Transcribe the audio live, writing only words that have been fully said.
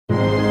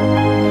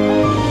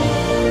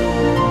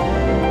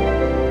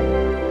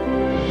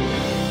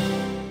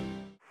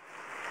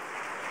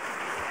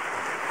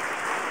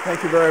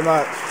Thank you very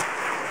much.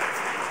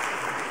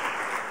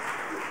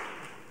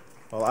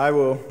 Well, I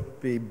will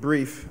be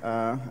brief.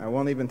 I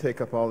won't even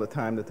take up all the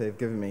time that they've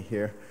given me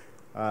here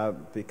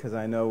because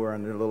I know we're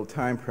under a little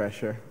time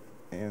pressure,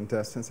 and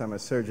since I'm a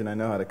surgeon, I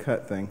know how to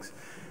cut things.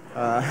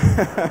 I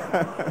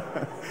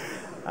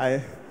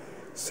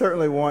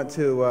certainly want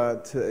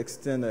to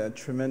extend a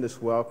tremendous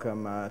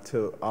welcome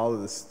to all of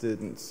the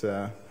students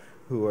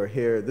who are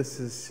here. This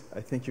is,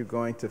 I think you're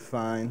going to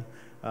find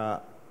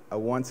a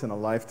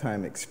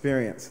once-in-a-lifetime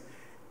experience.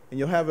 And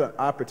you'll have an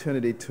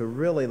opportunity to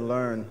really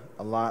learn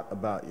a lot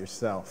about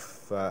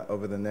yourself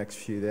over the next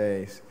few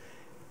days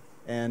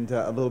and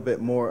a little bit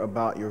more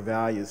about your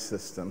value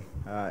system.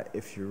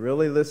 If you're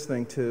really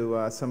listening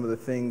to some of the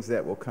things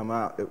that will come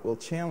out, it will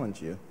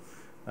challenge you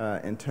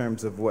in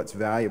terms of what's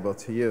valuable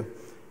to you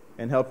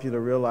and help you to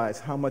realize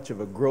how much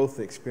of a growth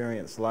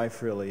experience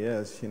life really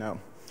is. You know,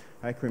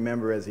 I can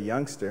remember as a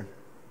youngster,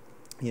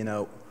 you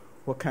know,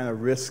 what kind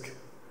of risk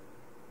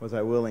was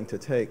I willing to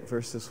take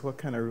versus what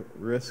kind of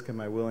risk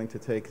am I willing to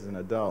take as an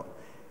adult?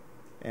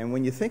 And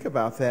when you think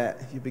about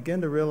that, you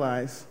begin to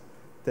realize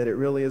that it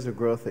really is a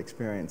growth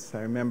experience. I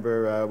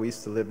remember we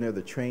used to live near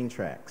the train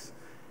tracks,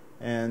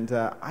 and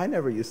I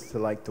never used to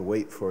like to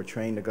wait for a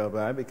train to go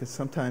by because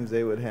sometimes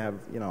they would have,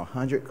 you know,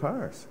 100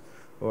 cars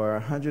or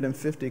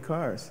 150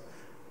 cars.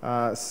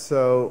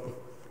 So,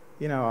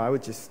 you know, I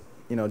would just,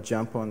 you know,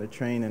 jump on the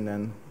train and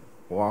then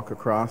walk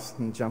across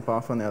and jump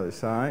off on the other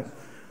side.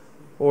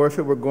 Or if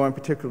it were going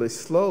particularly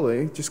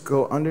slowly, just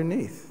go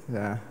underneath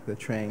the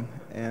train.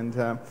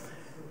 And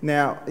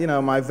now, you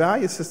know, my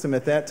value system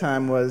at that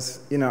time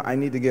was, you know, I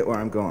need to get where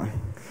I'm going.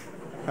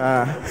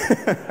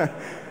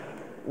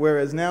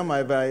 Whereas now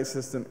my value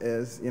system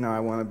is, you know, I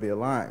want to be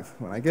alive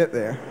when I get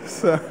there.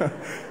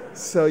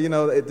 So, you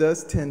know, it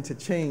does tend to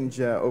change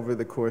over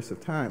the course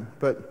of time.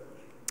 But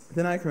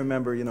then I can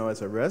remember, you know,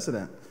 as a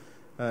resident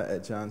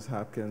at Johns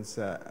Hopkins,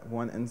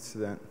 one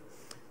incident.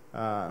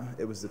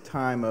 It was the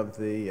time of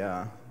the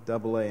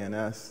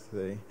AANS,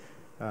 the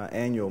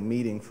annual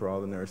meeting for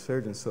all the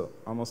neurosurgeons, so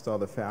almost all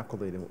the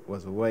faculty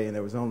was away, and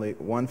there was only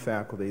one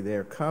faculty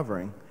there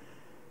covering.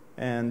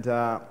 And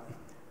a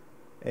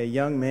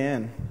young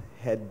man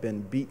had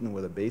been beaten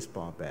with a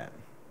baseball bat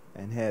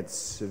and had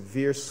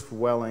severe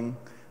swelling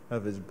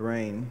of his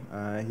brain.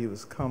 He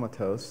was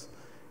comatose,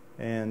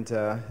 and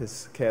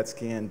his CAT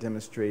scan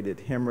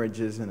demonstrated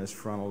hemorrhages in his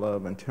frontal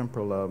lobe and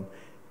temporal lobe.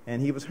 And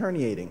he was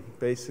herniating.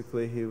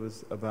 Basically, he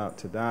was about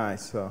to die.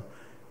 So,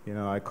 you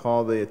know, I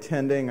called the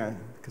attending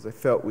because I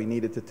felt we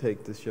needed to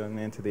take this young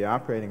man to the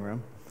operating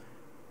room,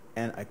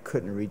 and I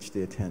couldn't reach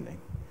the attending.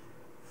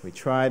 We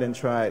tried and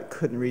tried,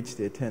 couldn't reach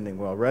the attending.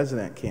 Well, a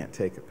resident can't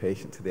take a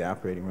patient to the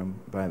operating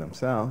room by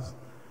themselves,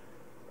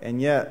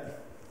 and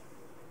yet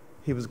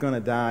he was going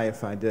to die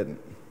if I didn't.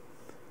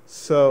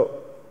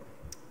 So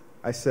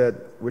I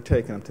said, we're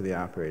taking him to the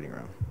operating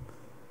room.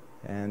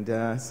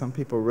 And some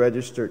people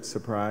registered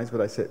surprise, but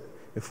I said,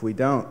 if we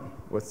don't,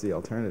 what's the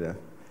alternative?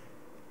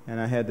 And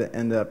I had to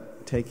end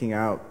up taking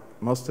out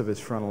most of his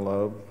frontal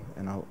lobe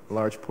and a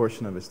large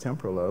portion of his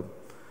temporal lobe.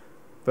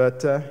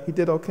 But he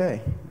did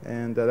okay,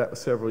 and that was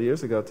several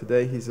years ago.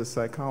 Today he's a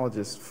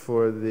psychologist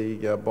for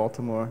the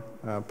Baltimore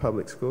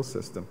public school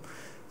system.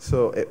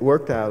 So it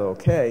worked out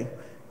okay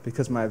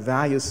because my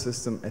value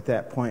system at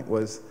that point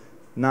was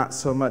not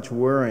so much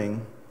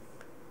worrying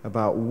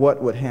about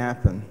what would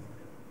happen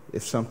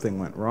if something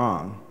went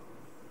wrong,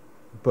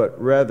 but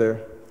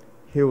rather,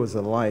 here was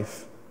a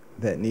life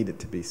that needed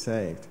to be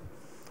saved.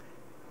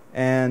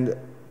 And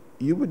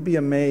you would be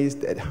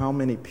amazed at how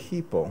many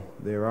people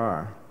there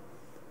are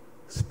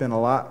spend a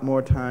lot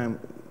more time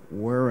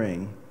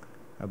worrying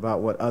about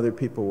what other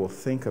people will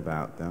think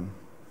about them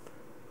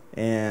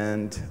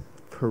and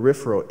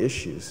peripheral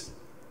issues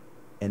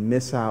and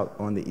miss out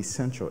on the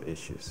essential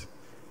issues.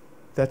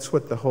 That's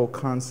what the whole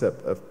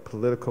concept of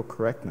political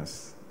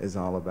correctness is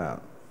all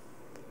about.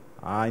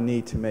 I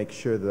need to make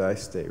sure that I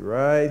stay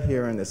right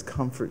here in this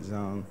comfort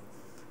zone,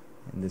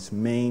 in this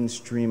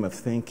mainstream of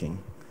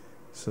thinking,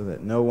 so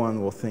that no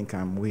one will think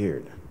I'm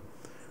weird.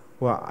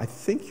 Well, I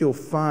think you'll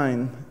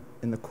find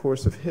in the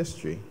course of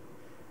history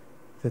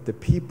that the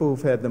people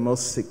who've had the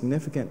most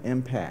significant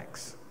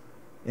impacts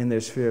in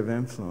their sphere of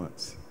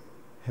influence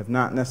have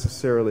not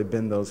necessarily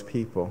been those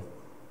people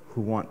who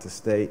want to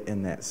stay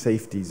in that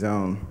safety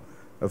zone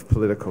of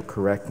political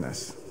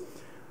correctness.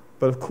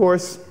 But of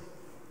course,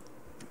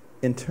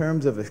 in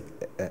terms of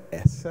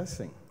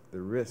assessing the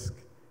risk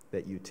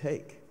that you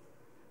take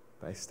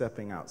by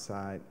stepping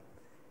outside,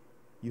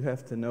 you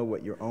have to know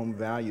what your own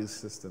value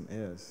system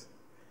is.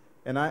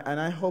 And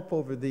I hope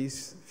over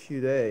these few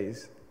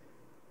days,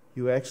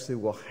 you actually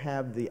will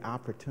have the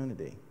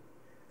opportunity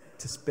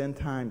to spend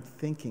time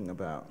thinking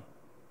about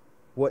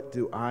what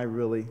do I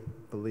really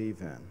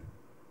believe in?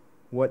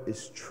 What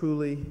is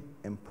truly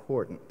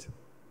important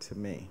to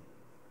me?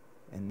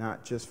 And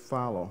not just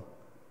follow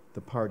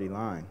the party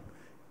line.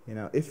 You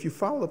know, if you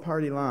follow the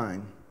party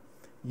line,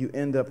 you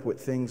end up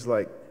with things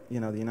like, you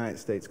know, the United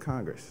States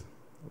Congress,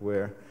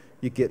 where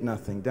you get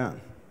nothing done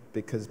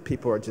because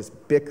people are just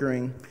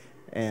bickering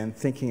and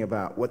thinking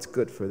about what's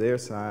good for their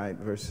side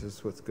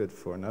versus what's good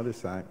for another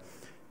side.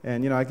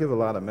 And, you know, I give a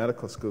lot of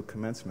medical school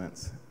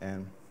commencements,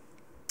 and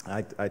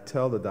I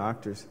tell the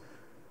doctors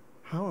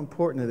how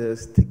important it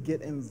is to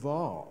get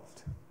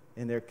involved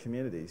in their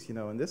communities. You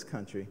know, in this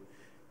country,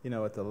 you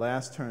know, at the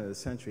last turn of the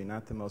century,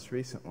 not the most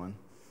recent one,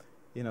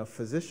 you know,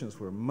 physicians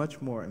were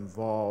much more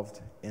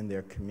involved in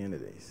their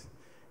communities.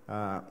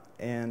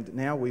 And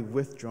now we've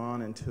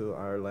withdrawn into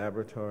our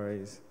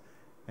laboratories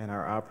and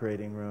our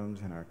operating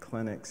rooms and our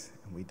clinics,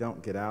 and we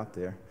don't get out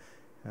there.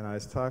 And I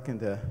was talking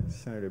to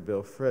Senator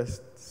Bill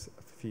Frist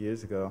a few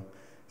years ago.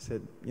 He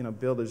said, you know,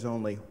 Bill, there's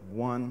only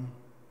one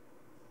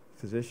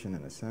physician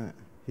in the Senate.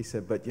 He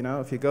said, but, you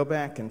know, if you go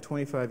back in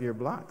 25-year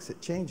blocks,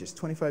 it changes.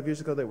 25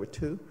 years ago, there were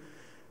 2.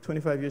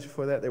 25 years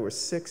before that, there were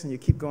 6, and you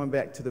keep going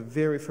back to the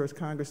very first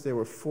Congress, there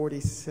were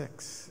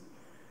 46.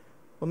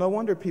 Well, no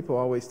wonder people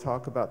always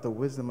talk about the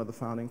wisdom of the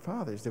Founding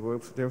Fathers. There were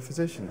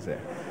physicians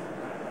there.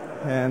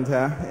 And,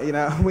 you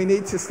know, we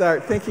need to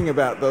start thinking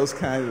about those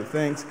kinds of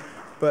things.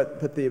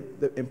 But the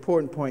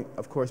important point,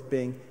 of course,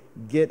 being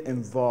get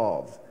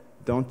involved.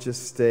 Don't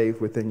just stay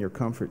within your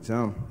comfort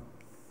zone.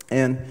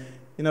 And,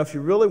 you know, if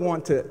you really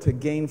want to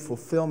gain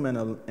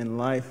fulfillment in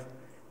life,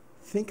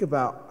 think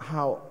about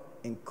how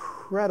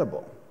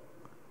incredible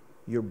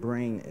your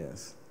brain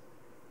is.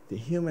 The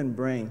human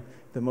brain,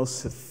 the most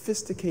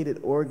sophisticated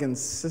organ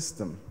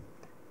system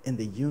in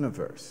the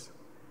universe.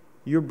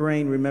 Your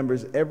brain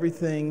remembers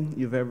everything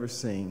you've ever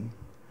seen,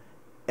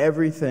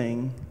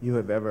 everything you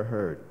have ever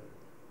heard,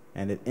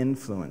 and it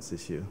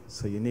influences you.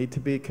 So you need to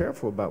be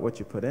careful about what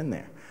you put in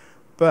there.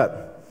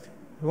 But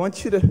I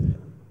want you to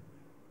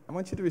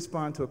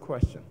respond to a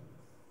question.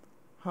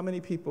 How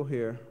many people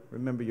here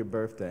remember your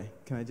birthday?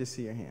 Can I just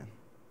see your hand?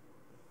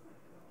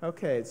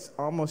 Okay, it's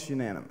almost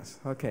unanimous.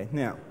 Okay,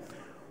 now,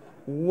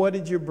 what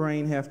did your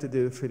brain have to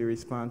do for you to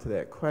respond to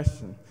that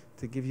question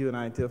to give you an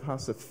idea of how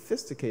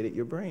sophisticated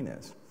your brain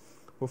is?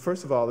 Well,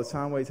 first of all, the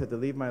sound waves had to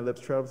leave my lips,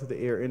 travel to the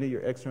air, enter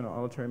your external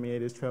auditory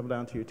meatus, travel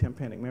down to your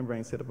tympanic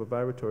membrane, set up a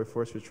vibratory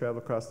force which travel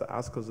across the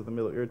ossicles of the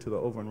middle ear to the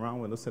oval and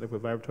round window, set up a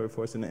vibratory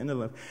force in the inner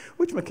lip,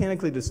 which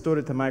mechanically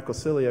distorted the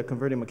microcilia,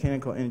 converting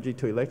mechanical energy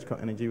to electrical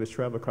energy, which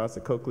traveled across the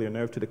cochlear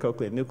nerve to the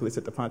cochlear nucleus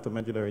at the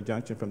frontomedullary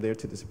junction, from there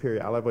to the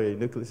superior alveolar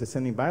nucleus,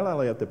 ascending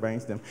bilaterally up the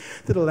brainstem,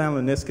 to the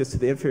lamella to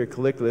the inferior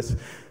colliculus,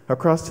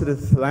 across to the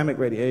thalamic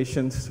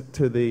radiations,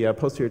 to the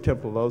posterior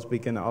temporal lobes,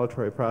 begin the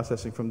auditory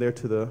processing, from there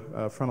to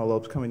the frontal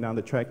lobes, coming down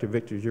the tractor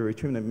victors. You're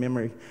retrieving the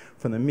memory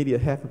from the medial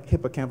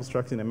hippocampal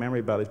structure and the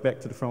mammary bodies back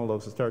to the frontal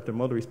lobes to start the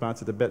motor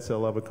response at the bed cell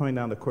level, coming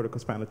down the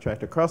corticospinal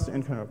tract, across the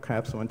internal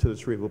capsule into the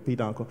cerebral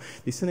peduncle,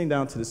 descending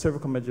down to the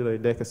cervical medullary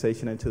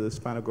decussation into the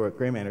spinal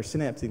gray matter,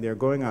 synapsing there,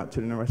 going out to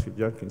the neuromuscular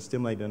junction,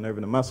 stimulating the nerve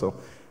and the muscle,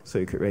 so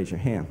you could raise your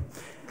hand.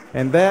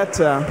 And that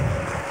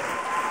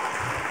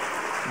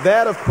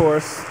of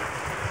course,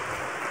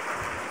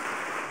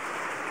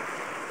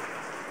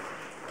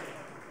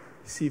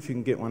 see if you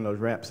can get one of those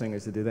rap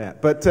singers to do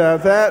that. But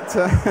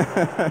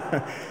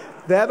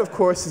that, of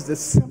course, is the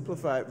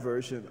simplified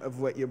version of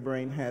what your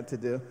brain had to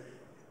do.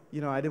 You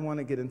know, I didn't want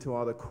to get into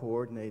all the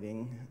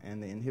coordinating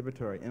and the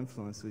inhibitory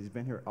influence. We've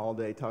been here all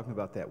day talking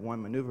about that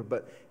one maneuver.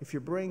 But if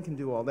your brain can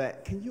do all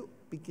that, can you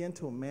begin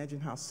to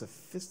imagine how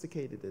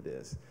sophisticated it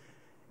is?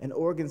 An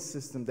organ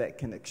system that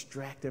can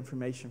extract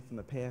information from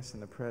the past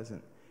and the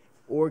present,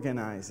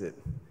 organize it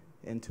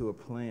into a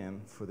plan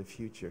for the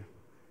future.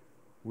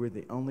 We're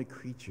the only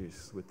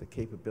creatures with the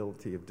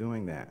capability of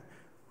doing that,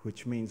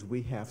 which means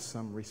we have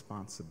some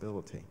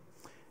responsibility.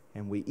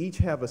 And we each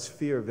have a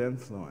sphere of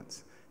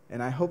influence.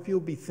 And I hope you'll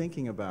be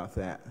thinking about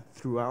that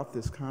throughout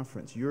this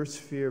conference, your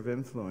sphere of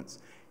influence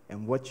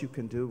and what you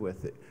can do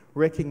with it,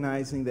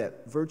 recognizing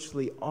that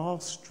virtually all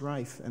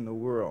strife in the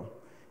world,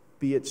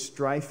 be it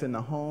strife in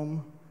the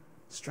home,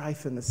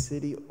 strife in the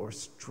city, or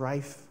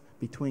strife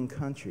between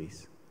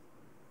countries,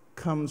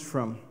 comes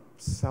from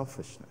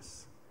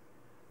selfishness.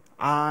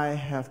 I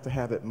have to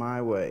have it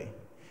my way.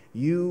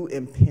 You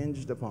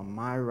impinged upon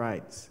my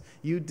rights.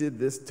 You did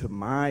this to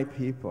my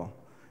people.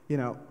 You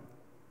know,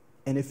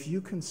 and if you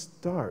can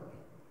start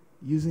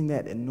using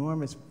that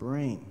enormous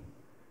brain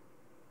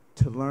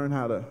to learn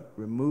how to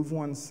remove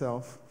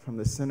oneself from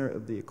the center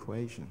of the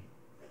equation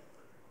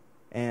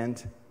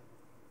and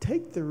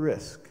take the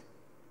risk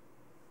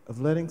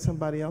of letting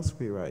somebody else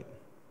be right,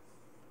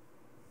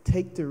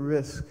 take the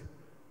risk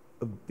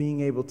of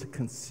being able to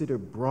consider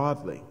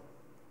broadly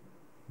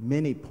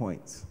many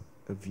points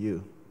of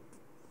view.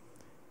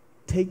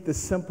 Take the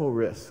simple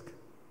risk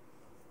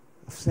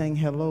of saying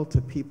hello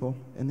to people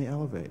in the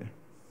elevator.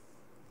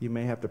 You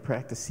may have to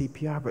practice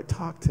CPR, but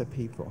talk to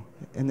people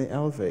in the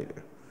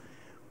elevator.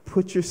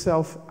 Put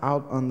yourself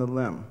out on the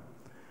limb.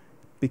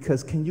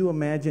 Because can you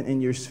imagine in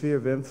your sphere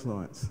of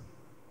influence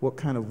what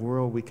kind of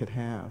world we could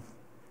have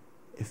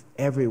if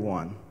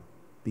everyone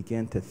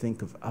began to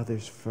think of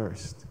others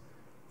first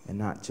and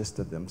not just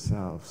of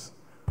themselves?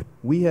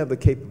 We have the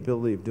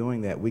capability of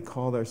doing that. We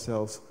call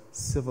ourselves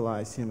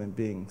civilized human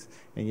beings,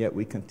 and yet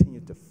we continue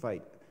to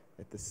fight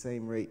at the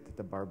same rate that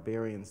the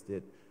barbarians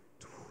did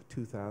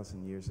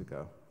 2,000 years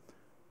ago.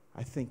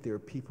 I think there are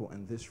people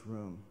in this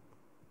room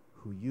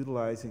who,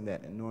 utilizing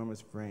that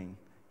enormous brain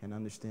and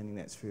understanding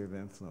that sphere of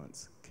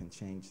influence, can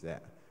change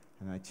that.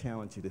 And I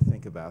challenge you to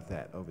think about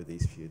that over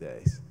these few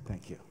days.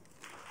 Thank you.